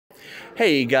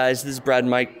Hey guys, this is Brad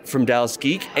and Mike from Dallas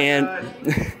Geek, and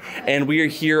and we are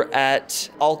here at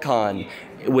Alcon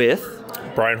with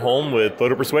Brian Holm with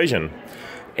Photo Persuasion.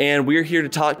 And we're here to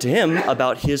talk to him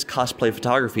about his cosplay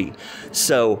photography.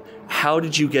 So, how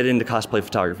did you get into cosplay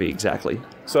photography exactly?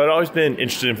 So I'd always been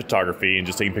interested in photography and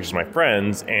just taking pictures of my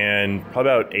friends, and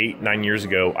probably about 8-9 years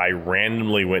ago, I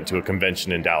randomly went to a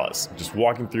convention in Dallas. Just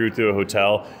walking through a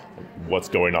hotel, what's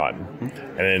going on?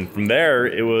 And then from there,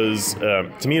 it was,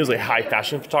 to me, it was like high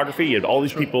fashion photography. You had all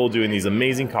these people doing these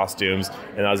amazing costumes,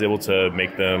 and I was able to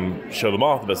make them, show them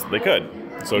off the best that they could.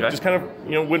 So it just kind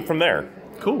of, went from there.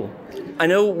 Cool. I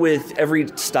know with every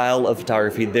style of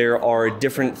photography, there are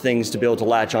different things to be able to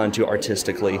latch onto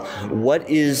artistically. What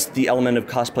is the element of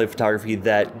cosplay photography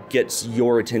that gets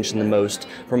your attention the most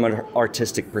from an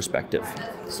artistic perspective?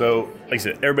 So, like I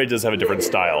said, everybody does have a different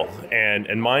style,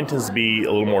 and mine tends to be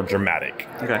a little more dramatic.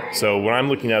 Okay. So when I'm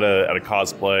looking at a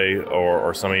cosplay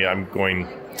or somebody, I'm going,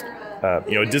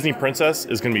 a Disney princess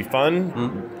is going to be fun,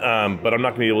 but I'm not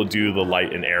going to be able to do the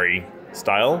light and airy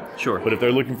style. Sure. But if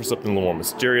they're looking for something a little more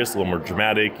mysterious, a little more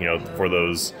dramatic, for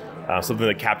those something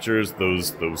that captures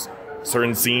those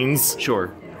certain scenes.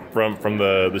 Sure. From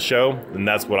the show, then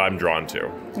that's what I'm drawn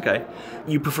to. Okay.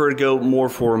 You prefer to go more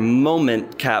for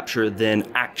moment capture than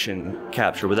action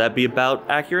capture. Would that be about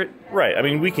accurate? Right. I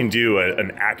mean, we can do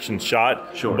an action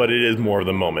shot, sure, but it is more of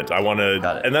the moment. I want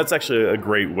to, and that's actually a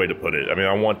great way to put it. I mean,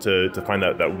 I want to find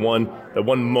that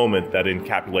one moment that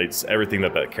encapsulates everything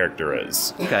that character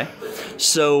is. Okay.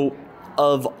 So,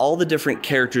 of all the different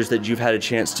characters that you've had a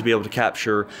chance to be able to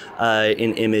capture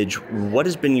in image, what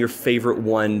has been your favorite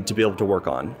one to be able to work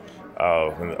on?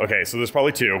 Oh, okay. So there's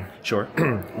probably two. Sure.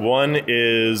 One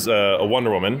is a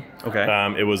Wonder Woman. Okay.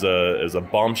 It was a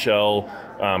bombshell,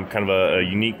 kind of a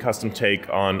unique custom take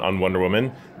on Wonder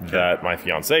Woman that my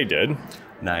fiance did.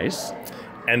 Nice.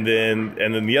 And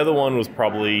then the other one was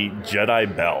probably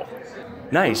Jedi Belle.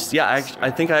 Nice. Yeah, I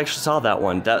think I actually saw that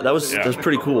one. That was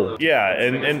pretty cool. Yeah,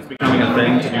 and it's becoming a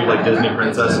thing to do like Disney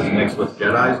princesses mixed with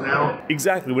Jedis now.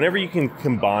 Exactly. Whenever you can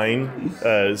combine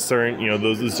certain,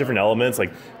 those different elements,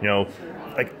 like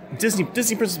Disney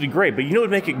princesses would be great, but would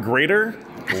make it greater?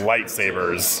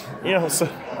 Lightsabers. So.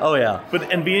 Oh yeah.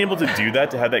 And being able to do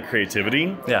that, to have that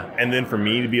creativity. Yeah. And then for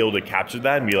me to be able to capture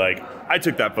that and be like, I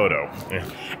took that photo. Yeah.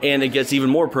 And it gets even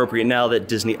more appropriate now that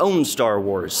Disney owns Star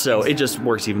Wars, so it just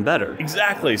works even better.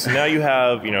 Exactly. So now you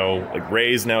have, like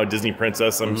Ray's now a Disney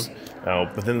princess.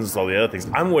 But then there's all the other things.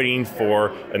 I'm waiting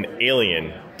for an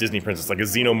alien Disney princess, like a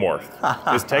xenomorph.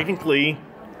 Because technically,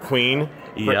 Queen,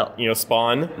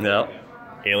 Spawn,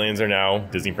 aliens are now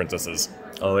Disney princesses.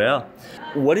 Oh yeah.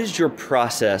 What is your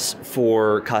process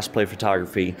for cosplay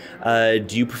photography?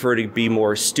 Do you prefer to be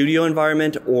more studio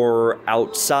environment or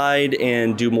outside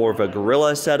and do more of a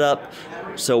guerrilla setup?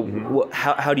 So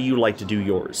how do you like to do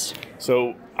yours?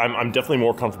 So I'm definitely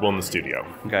more comfortable in the studio.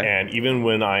 Okay. And even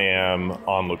when I am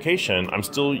on location, I'm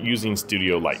still using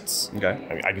studio lights.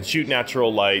 Okay. I can shoot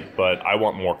natural light, but I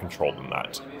want more control than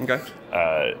that. Okay.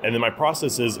 And then my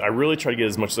process is I really try to get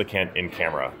as much as I can in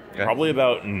camera. Okay. Probably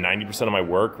about 90% of my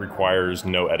work requires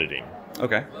no editing.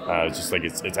 Okay. It's just like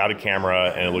it's out of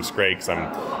camera and it looks great because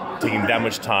I'm taking that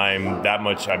much time,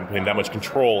 I'm putting that much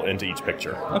control into each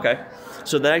picture. Okay.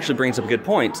 So that actually brings up a good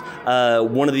point.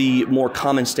 One of the more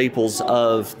common staples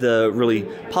of the really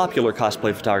popular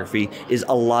cosplay photography is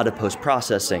a lot of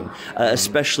post-processing,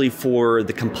 especially for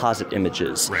the composite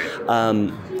images.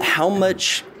 Right. How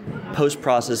much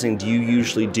post-processing do you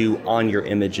usually do on your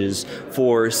images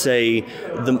for, say,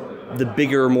 the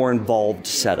bigger, more involved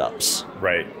setups?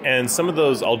 Right, and some of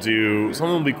those I'll do, some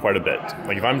of them will be quite a bit.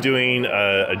 Like if I'm doing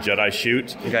a Jedi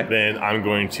shoot, then I'm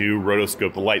going to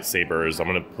rotoscope the lightsabers, I'm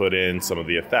going to put in some of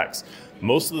the effects.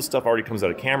 Most of the stuff already comes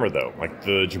out of camera though, like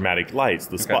the dramatic lights,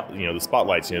 the the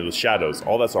spotlights, the shadows,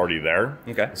 all that's already there.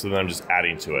 Okay. So then I'm just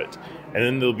adding to it. And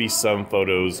then there'll be some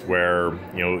photos where,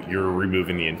 you're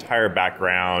removing the entire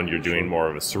background, you're doing more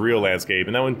of a surreal landscape,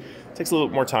 and that one takes a little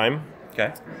bit more time.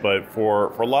 Okay. But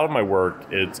for a lot of my work,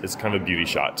 it's kind of a beauty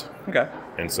shot. Okay.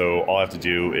 And so all I have to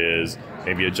do is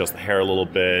maybe adjust the hair a little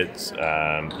bit,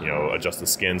 adjust the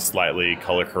skin slightly,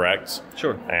 color correct.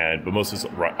 Sure. But most is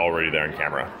already there in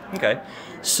camera. Okay.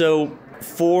 So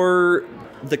for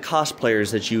the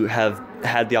cosplayers that you have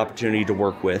had the opportunity to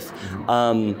work with,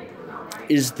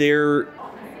 is there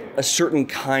a certain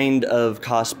kind of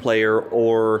cosplayer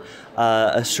or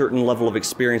a certain level of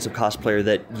experience of cosplayer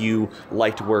that you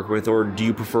like to work with, or do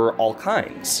you prefer all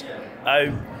kinds?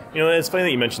 It's funny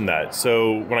that you mentioned that.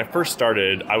 So when I first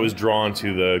started, I was drawn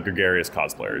to the gregarious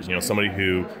cosplayers. Somebody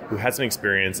who had some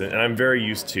experience, and I'm very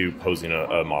used to posing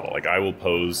a model. Like I will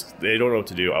pose. They don't know what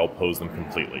to do. I'll pose them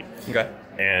completely. Okay.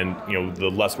 And the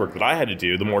less work that I had to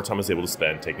do, the more time I was able to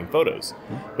spend taking photos.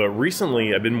 But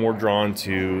recently, I've been more drawn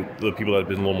to the people that have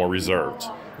been a little more reserved,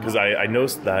 because I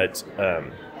noticed that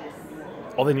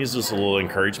all they need is just a little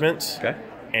encouragement. Okay.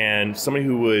 And somebody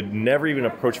who would never even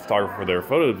approach a photographer for their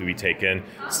photo to be taken,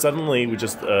 suddenly with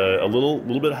just a little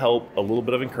bit of help, a little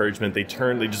bit of encouragement, they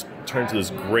just turn into this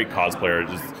great cosplayer.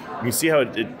 You can see how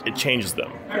it changes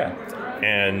them. Yeah.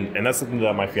 And that's something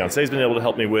that my fiance has been able to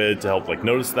help me with, to help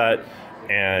notice that.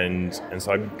 And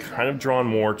so I'm kind of drawn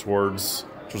more towards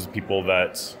the people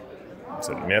that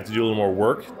may have to do a little more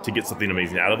work to get something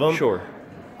amazing out of them. Sure.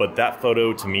 But that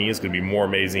photo to me is going to be more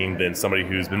amazing than somebody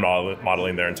who's been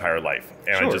modeling their entire life.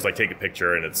 And sure. I just take a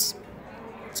picture and it's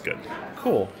good.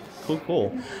 Cool.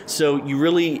 So you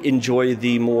really enjoy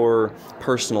the more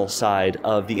personal side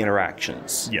of the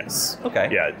interactions. Yes. Okay.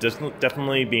 Yeah,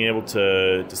 definitely being able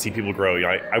to see people grow.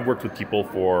 I've worked with people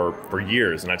for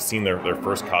years, and I've seen their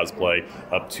first cosplay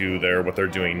up to what they're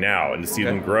doing now, and to see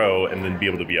them grow and then be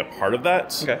able to be a part of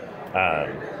that. Okay.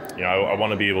 I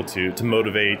want to be able to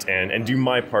motivate and do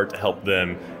my part to help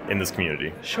them in this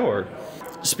community. Sure.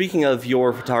 Speaking of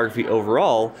your photography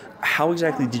overall, how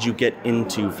exactly did you get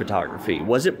into photography?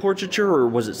 Was it portraiture, or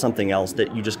was it something else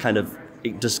that you just kind of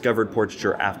discovered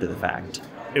portraiture after the fact?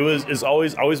 It's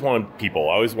always wanted people.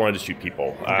 I always wanted to shoot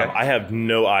people. Okay. I have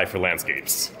no eye for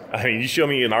landscapes. I mean, you show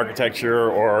me an architecture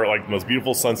or the most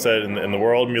beautiful sunset in the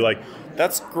world, and be like,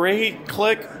 that's great,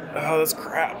 click. Oh, that's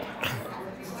crap.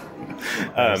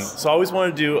 So I always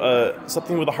wanted to do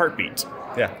something with a heartbeat.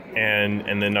 Yeah.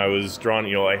 And then I was drawn,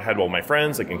 I had all my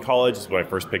friends, in college, this is when I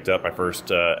first picked up my first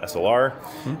SLR,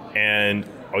 and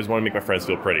I always wanted to make my friends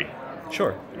feel pretty.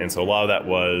 Sure. And so a lot of that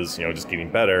was, just getting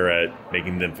better at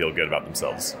making them feel good about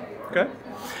themselves. Okay.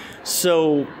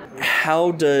 So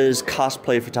how does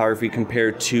cosplay photography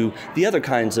compare to the other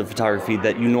kinds of photography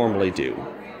that you normally do?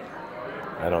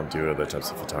 I don't do other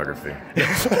types of photography.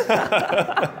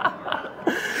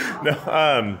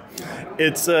 No,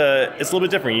 it's a little bit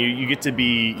different. You get to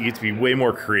be way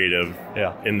more creative.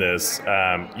 Yeah. In this.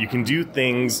 You can do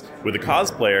things with a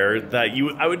cosplayer that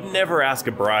I would never ask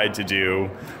a bride to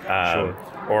do. Sure.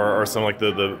 Or some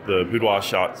the boudoir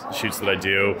shoots that I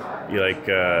do. You're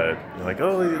like,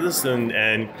 oh, listen,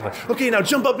 and okay, now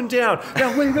jump up and down.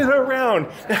 Now wave it around.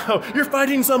 Now you're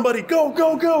fighting somebody. Go,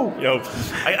 go, go.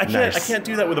 I can't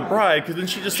do that with a bride, because then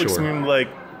she just looks at me like,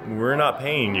 we're not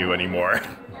paying you anymore.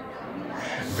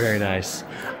 Very nice.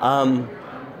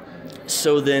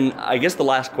 So then, I guess the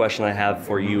last question I have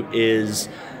for you is,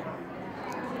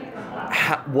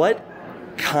 what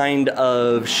kind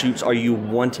of shoots are you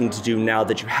wanting to do now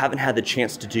that you haven't had the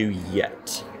chance to do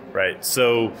yet? Right.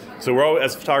 So we're always,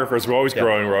 as photographers, we're always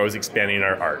growing. We're always expanding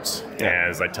our art. Yeah.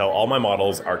 And as I tell all my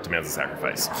models, art demands a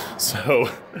sacrifice. So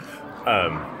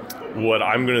what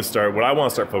I want to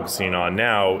start focusing on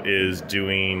now is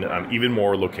doing even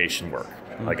more location work.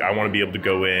 I want to be able to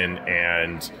go in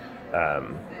and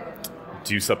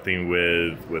do something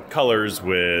with colors,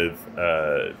 with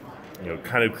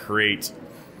kind of create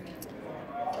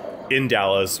in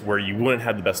Dallas where you wouldn't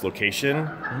have the best location,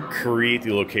 create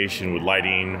the location with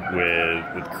lighting,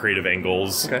 with creative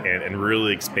angles, and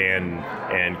really expand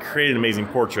and create an amazing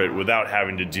portrait without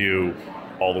having to do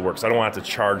all the work. So I don't want to have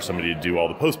to charge somebody to do all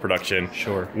the post-production.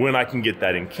 Sure. When I can get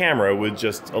that in camera with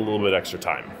just a little bit extra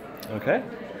time. Okay.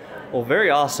 Well, very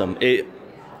awesome.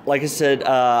 Like I said,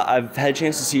 I've had a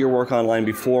chance to see your work online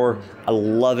before. I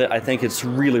love it. I think it's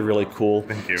really, really cool.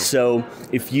 Thank you. So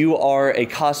if you are a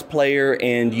cosplayer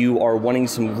and you are wanting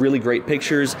some really great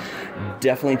pictures,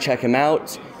 definitely check him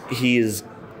out. He is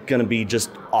going to be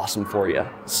just awesome for you.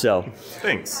 So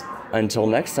thanks. Until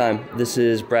next time, this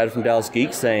is Brad from Dallas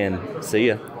Geek saying, see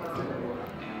ya.